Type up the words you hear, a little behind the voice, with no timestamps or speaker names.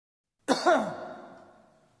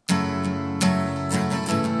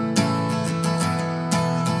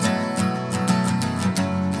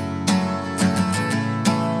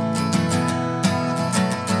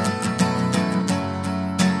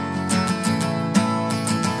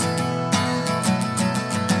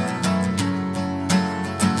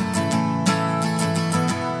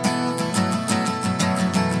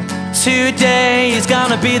Today is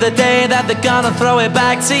gonna be the day that they're gonna throw it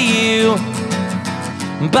back to you.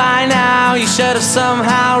 By now you should have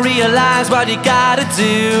somehow realized what you gotta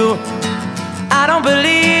do. I don't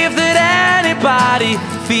believe that anybody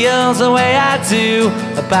feels the way I do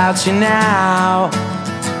about you now.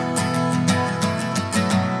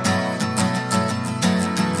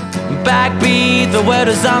 Backbeat, the word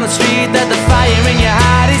is on the street that the fire in your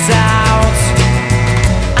heart is out.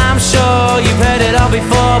 I'm sure you've heard it all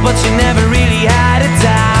before, but you never really had a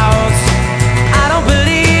doubt. I don't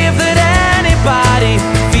believe that anybody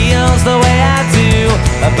feels the way I do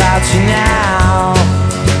about you now.